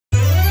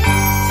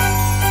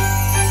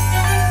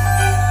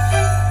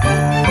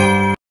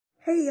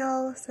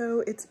y'all,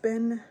 so it's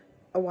been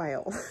a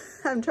while.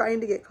 I'm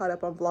trying to get caught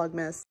up on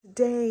Vlogmas.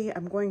 Today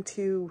I'm going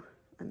to,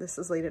 and this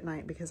is late at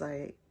night because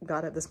I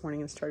got up this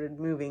morning and started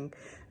moving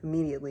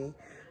immediately,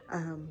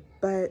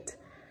 but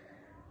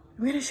I'm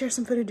going to share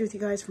some footage with you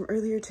guys from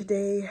earlier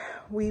today.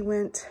 We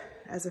went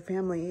as a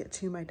family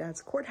to my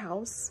dad's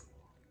courthouse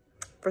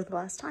for the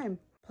last time.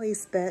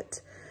 Place that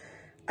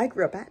I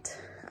grew up at.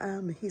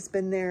 He's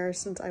been there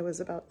since I was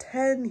about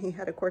 10. He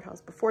had a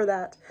courthouse before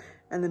that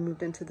and then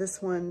moved into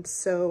this one.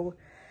 So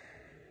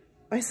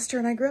my sister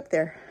and I grew up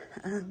there.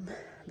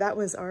 That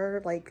was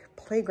our like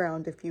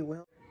playground, if you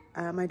will.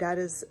 My dad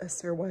he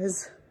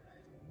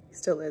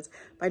still is.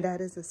 My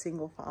dad is a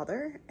single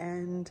father,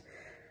 and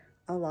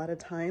a lot of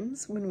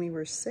times when we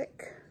were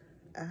sick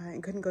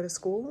and couldn't go to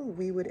school,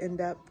 we would end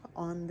up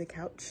on the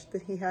couch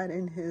that he had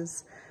in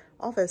his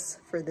office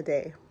for the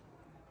day.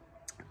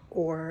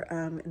 Or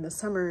in the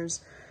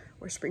summers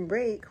or spring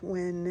break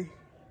when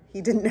he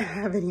didn't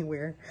have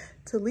anywhere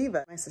to leave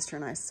us, my sister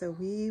and I. So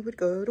we would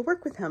go to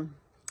work with him,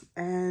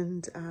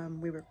 and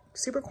we were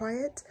super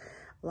quiet.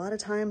 A lot of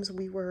times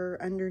we were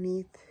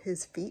underneath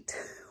his feet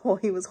while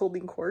he was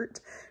holding court,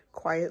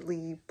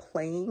 quietly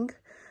playing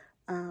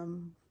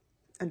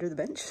under the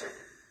bench.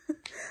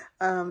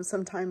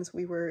 Sometimes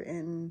we were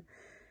in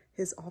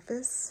his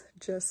office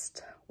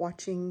just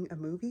watching a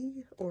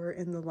movie, or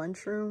in the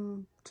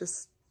lunchroom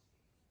just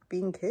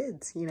being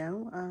kids, you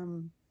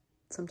know.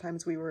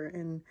 Sometimes we were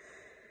in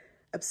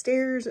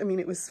upstairs. I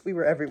mean, we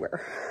were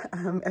everywhere,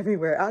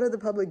 everywhere, out of the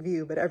public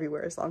view, but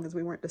everywhere. As long as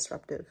we weren't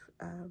disruptive,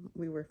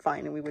 we were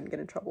fine and we wouldn't get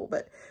in trouble.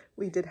 But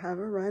we did have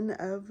a run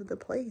of the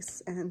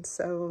place. And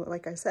so,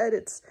 like I said,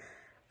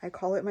 I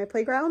call it my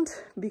playground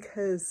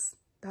because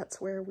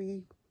that's where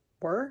we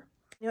were.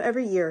 You know,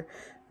 every year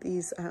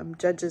these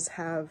judges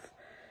have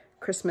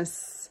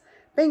Christmas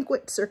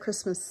banquets or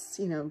Christmas,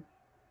 you know,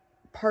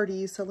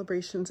 parties,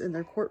 celebrations in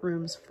their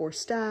courtrooms for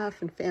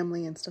staff and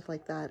family and stuff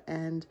like that.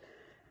 And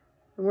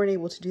we weren't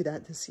able to do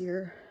that this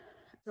year.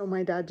 So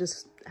my dad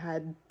just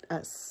had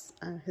us,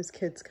 his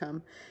kids,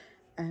 come,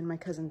 and my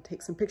cousin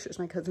take some pictures.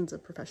 My cousin's a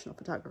professional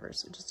photographer,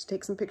 so just to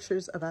take some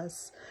pictures of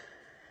us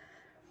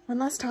one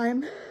last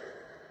time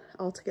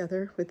all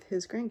together with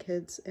his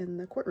grandkids in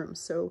the courtroom.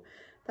 So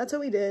that's what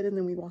we did. And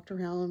then we walked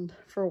around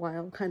for a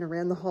while, kind of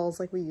ran the halls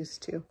like we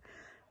used to.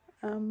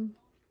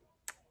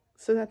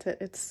 So that's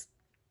it.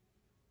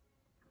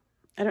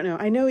 I don't know.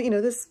 I know, you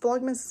know, this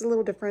Vlogmas is a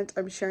little different.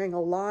 I'm sharing a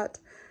lot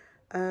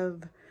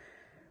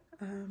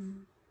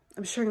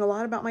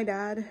about my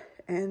dad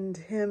and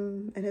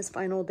him and his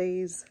final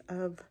days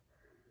of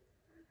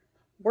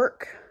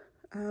work.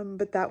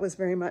 But that was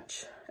very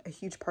much a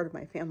huge part of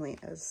my family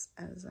as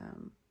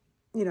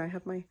you know, I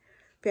have my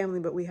family,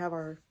 but we have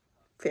our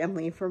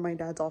family from my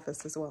dad's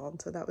office as well.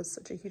 And so that was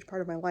such a huge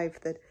part of my life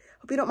that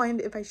I hope you don't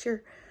mind if I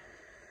share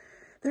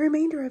the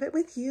remainder of it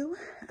with you.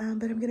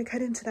 But I'm going to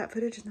cut into that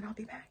footage and then I'll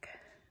be back.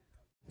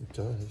 It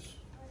does.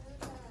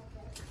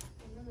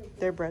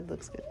 Their bread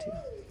looks good too.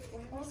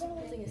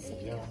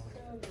 Yeah.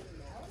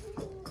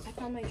 I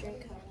found my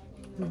drink cup.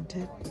 You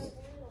did?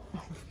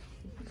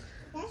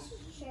 Hi,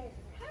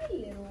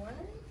 little one.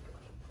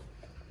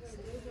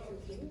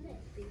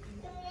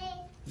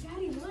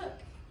 Daddy, look.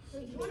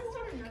 You want to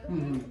start another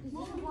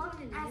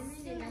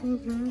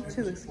one?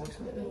 She looks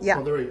good. Yeah.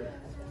 Oh, there we go.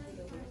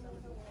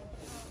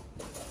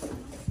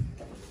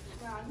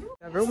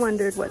 Ever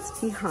wondered what's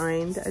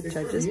behind a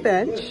judge's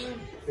bench?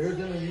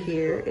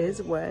 Here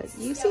is what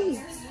you see.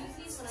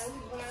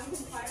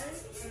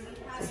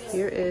 So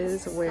here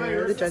is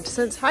where the judge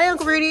sits. Hi,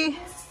 Uncle Rudy.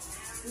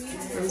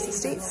 There's the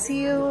state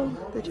seal,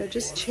 the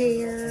judge's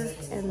chair,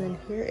 and then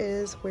here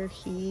is where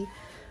he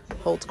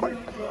holds court.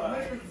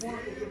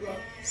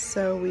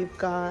 So we've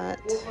got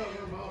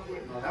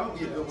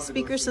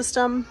speaker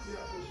system,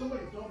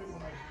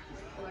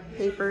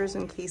 papers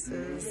and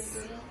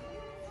cases,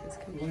 his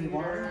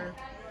computer,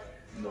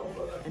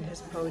 and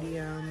his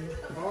podium,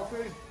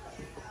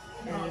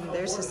 and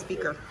there's his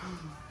speaker,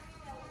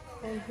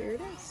 and here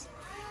it is.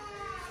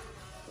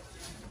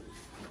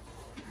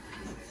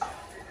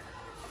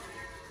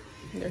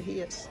 There he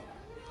is.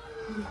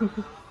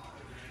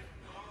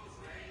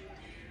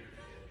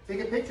 Take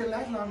a picture,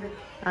 last longer.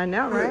 I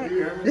know, right?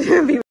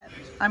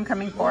 I'm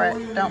coming for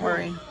it, don't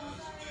worry.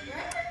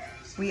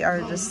 We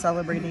are just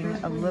celebrating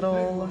a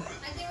little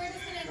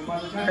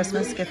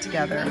Christmas get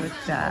together with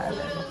Dad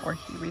before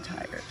he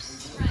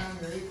retires.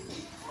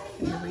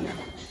 Here we are.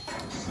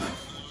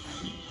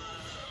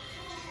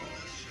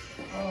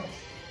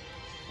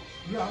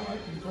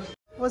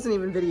 Wasn't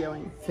even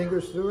videoing.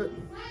 Fingers through it.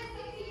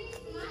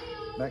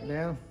 Back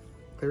down.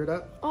 Clear it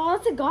up. Oh,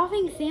 that's a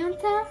golfing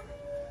Santa?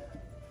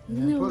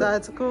 No.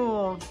 That's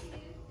cool.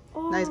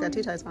 Oh. Now he's got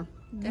two ties on.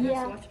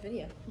 Yeah. Watch the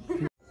video.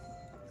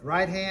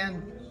 Right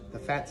hand, the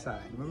fat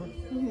side, remember?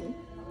 Mm-hmm.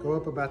 Go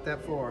up about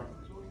that far.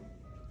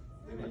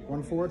 Like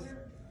 1/4.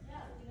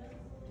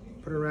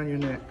 Put it around your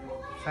neck.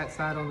 Fat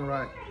side on the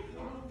right.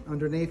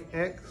 Underneath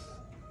X.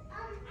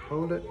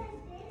 Hold it.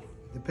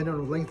 Depending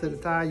on the length of the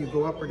tie, you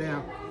go up or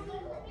down.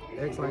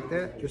 X like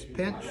that. Just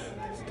pinch.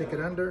 Stick it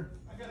under.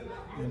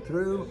 and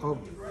through. Oh,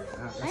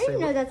 I didn't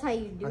know that's how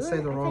you do it. I say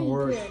the I wrong thought you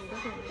word. do it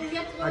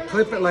differently. I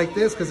clip it like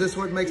this because this is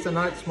what makes the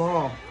knot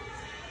small.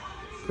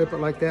 Clip it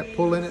like that,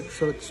 pull in it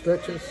so it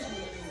stretches.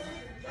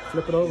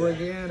 Flip it over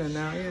again and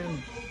now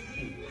in.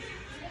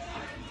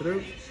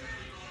 Through.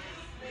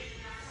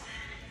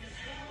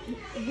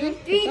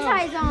 Three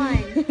ties on.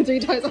 3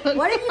 ties on.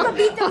 What if you could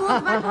beat the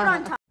rules by put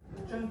on top?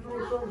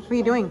 What are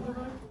you doing?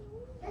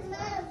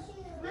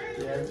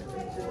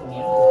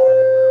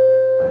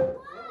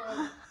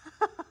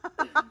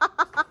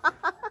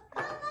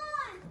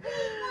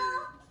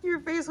 Your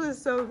face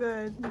was so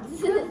good.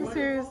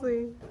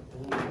 Seriously.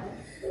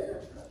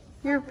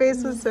 Your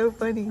face was so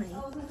funny.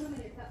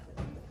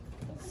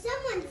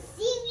 Someone's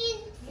singing.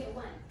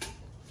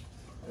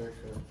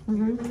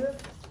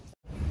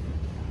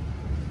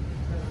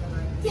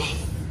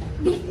 Yes,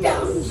 we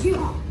found you.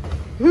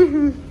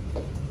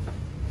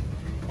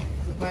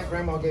 My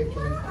grandma gave to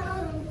me.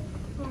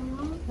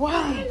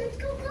 Wow.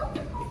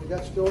 We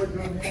got storage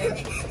room here.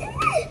 This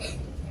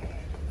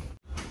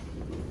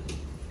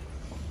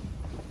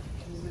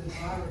is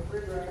my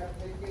refrigerator. I gotta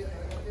take it. I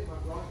gotta take my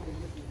groceries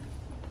with me.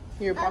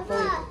 Your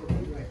broccoli.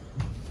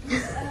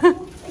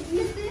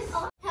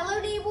 Hello,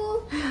 neighbor.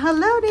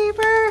 Hello,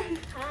 neighbor.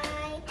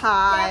 Hi.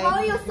 Hi. Can I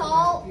borrow your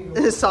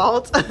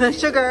salt? Salt,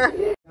 sugar.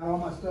 Got all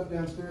my stuff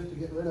downstairs to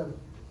get rid of.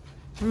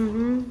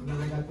 Mm-hmm. And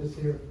then I got this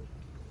here.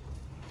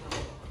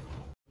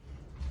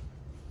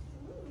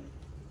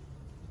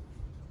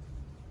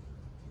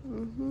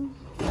 Mm-hmm.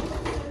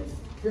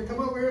 Here, come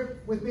over here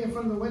with me in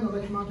front of the window.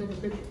 Let your mom take a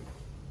picture.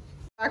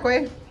 Back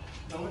way.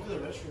 I went to the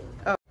restroom.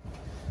 Oh.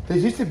 There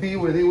used to be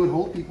where they would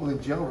hold people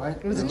in jail, right?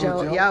 It was a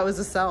little gel. Yeah, it was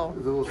a cell.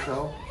 The little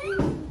cell.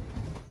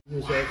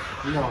 Use that.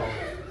 No,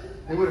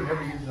 they would have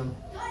never used them.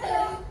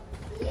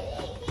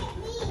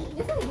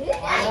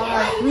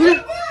 You need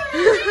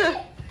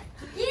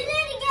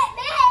to get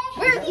back.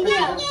 Where's you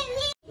get me?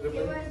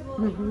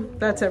 Mm-hmm.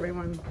 That's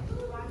everyone.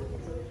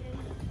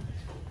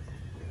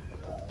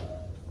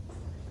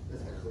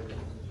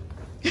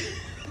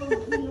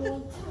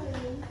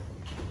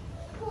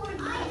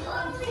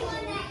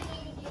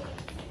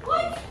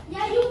 What?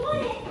 Yeah, you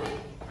put it.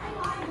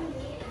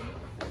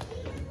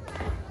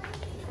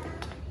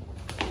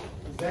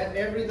 Is that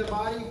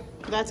everybody?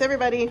 That's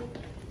everybody.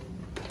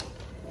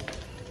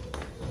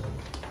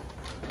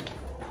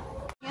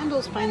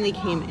 Candles finally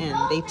came in.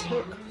 They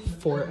took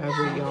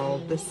forever,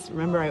 y'all.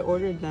 Remember, I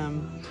ordered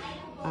them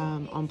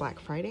on Black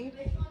Friday,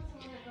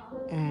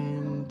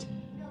 and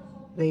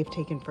they've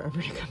taken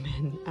forever to come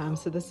in.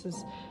 So this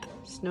is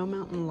Snow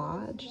Mountain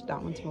Lodge.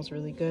 That one smells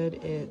really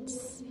good.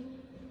 It's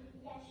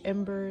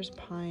embers,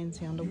 pine,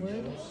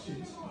 sandalwood.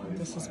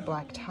 This is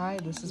black tie.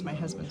 This is my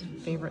husband's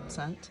favorite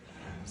scent.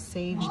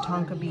 Sage,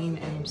 tonka bean,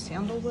 and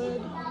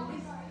sandalwood.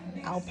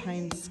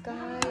 Alpine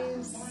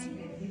skies,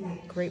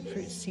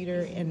 grapefruit,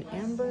 cedar, and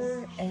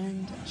amber,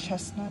 and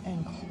chestnut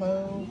and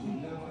clove,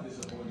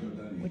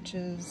 which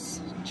is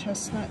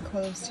chestnut,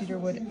 clove,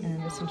 cedarwood,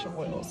 and essential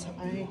oils.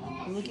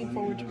 I'm looking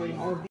forward to putting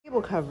all of the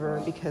table cover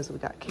because we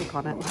got cake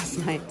on it last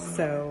night,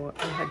 so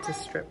I had to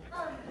strip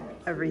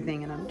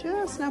everything, and I'm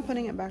just now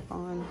putting it back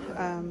on.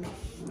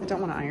 I don't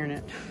want to iron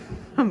it.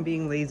 I'm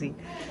being lazy,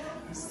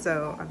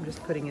 so I'm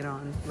just putting it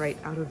on right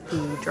out of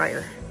the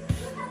dryer.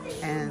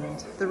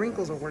 And the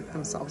wrinkles will work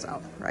themselves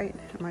out, right?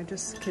 Am I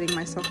just kidding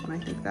myself when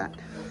I think that?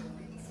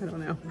 I don't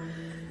know.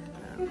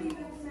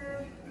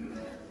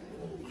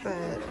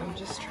 But I'm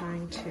just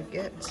trying to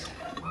get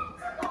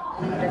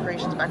the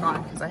decorations back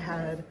on because I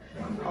had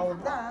all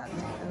of that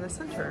in the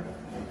center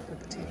of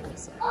the table.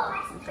 So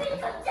I've got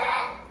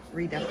to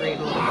redecorate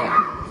a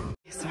little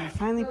bit. So I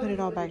finally put it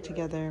all back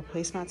together,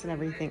 placemats and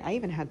everything. I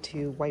even had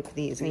to wipe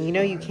these. And you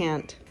know you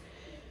can't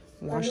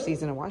wash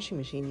these in a washing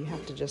machine. You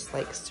have to just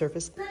like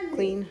surface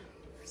clean.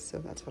 So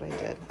that's what I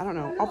did. I don't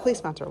know. All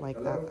placemats are like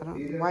that. I don't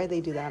know why they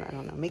do that. I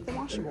don't know. Make them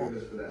washable.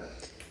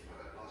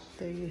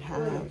 There you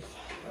have.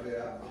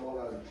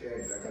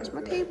 There's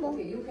my table.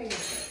 There you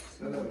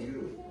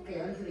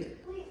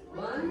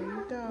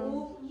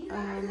go.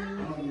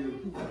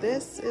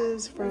 This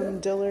is from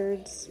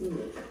Dillard's.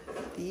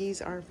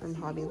 These are from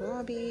Hobby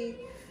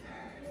Lobby.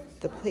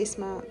 The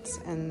placemats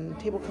and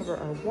table cover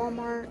are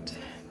Walmart.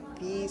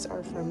 These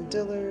are from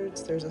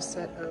Dillard's. There's a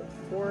set of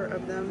 4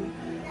 of them.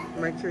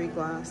 Mercury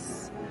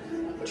glass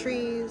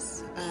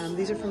trees.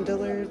 These are from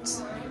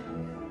Dillard's,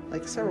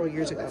 like several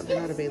years ago.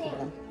 They're not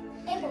available.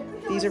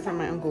 These are from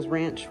my uncle's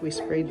ranch. We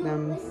sprayed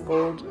them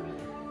gold.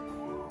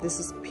 This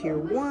is Pier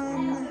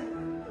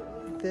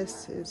 1.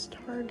 This is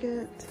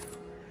Target.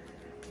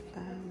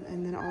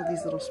 And then all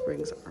these little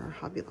sprigs are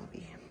Hobby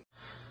Lobby.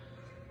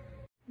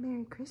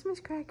 Merry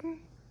Christmas, Cracker.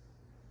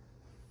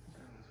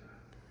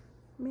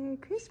 Merry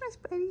Christmas,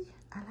 buddy.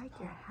 I like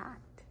your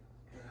hat.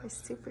 It's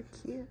super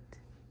cute.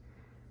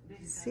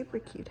 Super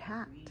cute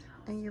hat.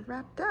 And you're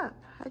wrapped up.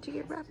 How'd you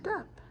get wrapped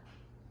up?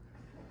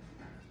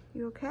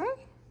 You okay?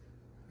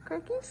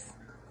 Crackies?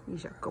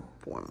 You're a good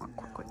boy, my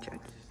Quackle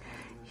Junkie.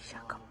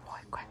 You're a good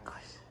boy,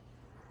 Quackles.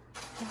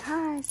 Say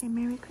hi. Say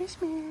Merry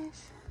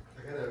Christmas.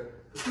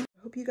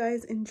 Hope you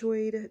guys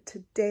enjoyed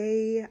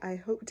today. I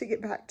hope to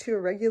get back to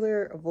a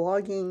regular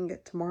vlogging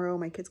tomorrow.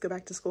 My kids go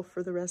back to school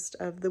for the rest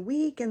of the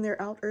week and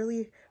they're out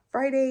early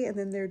Friday and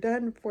then they're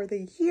done for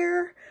the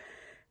year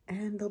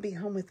and they'll be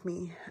home with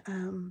me.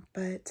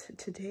 But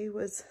today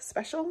was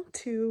special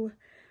to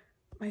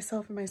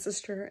myself and my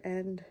sister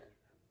and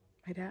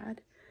my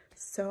dad.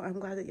 So I'm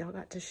glad that y'all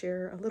got to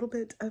share a little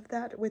bit of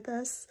that with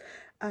us.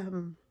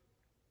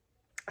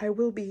 I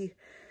will be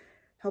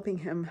helping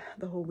him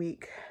the whole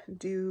week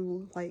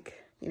do, like,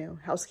 you know,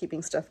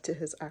 housekeeping stuff to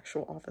his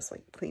actual office,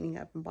 like cleaning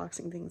up and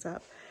boxing things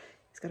up.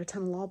 He's got a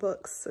ton of law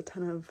books, a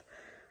ton of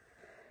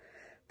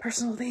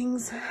personal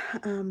things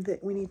that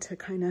we need to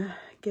kind of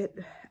get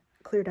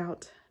cleared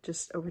out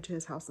just over to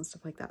his house and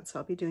stuff like that. So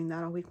I'll be doing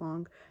that all week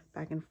long,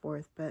 back and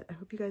forth. But I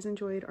hope you guys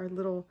enjoyed our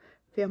little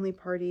family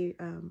party.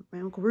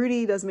 My Uncle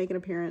Rudy does make an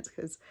appearance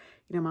because,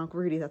 you know, my Uncle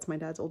Rudy, that's my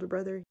dad's older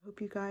brother.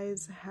 Hope you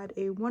guys had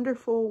a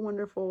wonderful,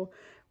 wonderful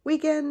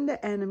weekend,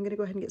 and I'm going to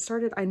go ahead and get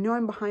started. I know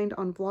I'm behind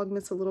on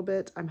Vlogmas a little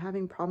bit. I'm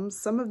having problems.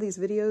 Some of these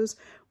videos,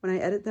 when I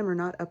edit them, are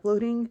not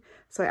uploading.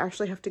 So I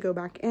actually have to go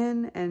back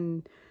in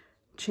and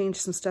change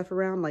some stuff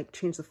around, like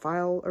change the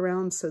file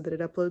around so that it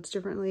uploads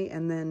differently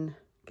and then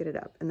get it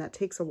up. And that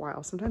takes a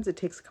while. Sometimes it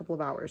takes a couple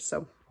of hours.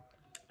 So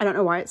I don't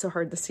know why it's so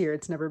hard this year.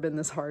 It's never been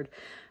this hard.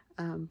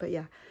 But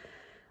yeah,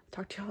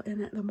 talk to y'all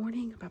in the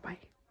morning. Bye-bye.